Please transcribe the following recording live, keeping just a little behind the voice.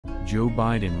Joe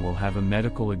Biden will have a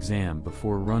medical exam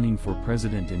before running for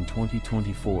president in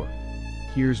 2024.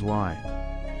 Here's why.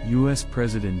 U.S.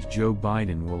 President Joe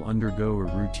Biden will undergo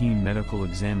a routine medical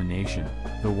examination,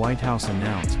 the White House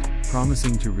announced,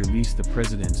 promising to release the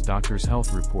president's doctor's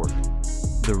health report.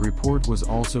 The report was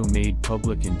also made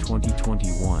public in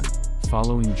 2021,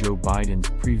 following Joe Biden's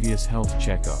previous health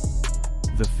checkup.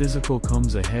 The physical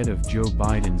comes ahead of Joe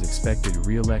Biden's expected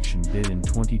re-election bid in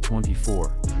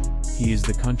 2024. He is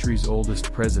the country's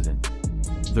oldest president.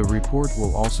 The report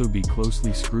will also be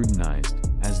closely scrutinized,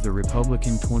 as the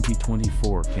Republican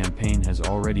 2024 campaign has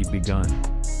already begun.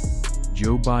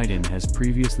 Joe Biden has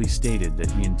previously stated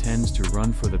that he intends to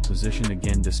run for the position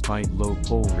again despite low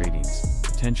poll ratings,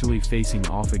 potentially facing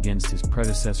off against his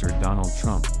predecessor Donald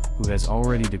Trump, who has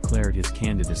already declared his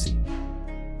candidacy.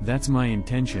 "That's my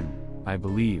intention, I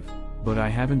believe, but I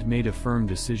haven't made a firm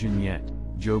decision yet,"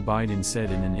 Joe Biden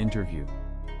said in an interview.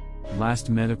 Last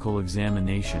medical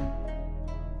examination.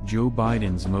 Joe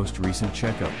Biden's most recent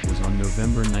checkup was on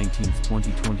November 19,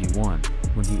 2021,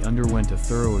 when he underwent a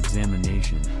thorough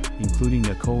examination, including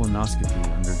a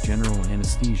colonoscopy under general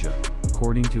anesthesia,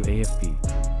 according to AFP.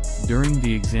 During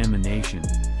the examination,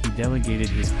 he delegated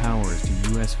his powers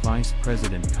to U.S. Vice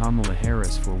President Kamala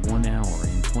Harris for 1 hour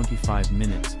and 25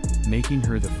 minutes, making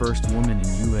her the first woman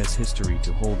in U.S. history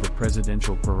to hold the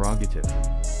presidential prerogative.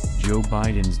 Joe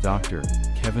Biden's doctor,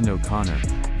 Kevin O'Connor,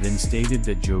 then stated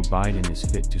that Joe Biden is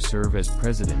fit to serve as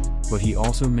president, but he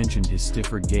also mentioned his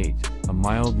stiffer gait, a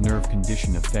mild nerve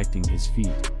condition affecting his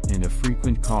feet, and a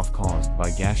frequent cough caused by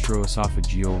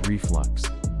gastroesophageal reflux.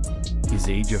 Is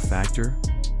age a factor?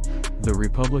 The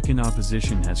Republican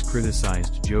opposition has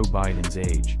criticized Joe Biden's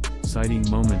age, citing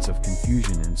moments of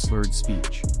confusion and slurred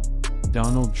speech.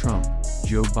 Donald Trump,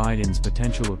 Joe Biden's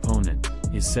potential opponent,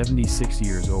 is 76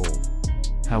 years old.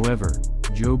 However,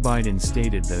 Joe Biden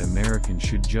stated that Americans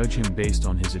should judge him based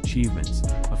on his achievements,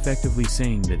 effectively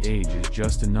saying that age is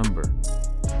just a number.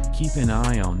 "Keep an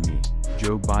eye on me,"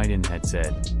 Joe Biden had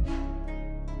said.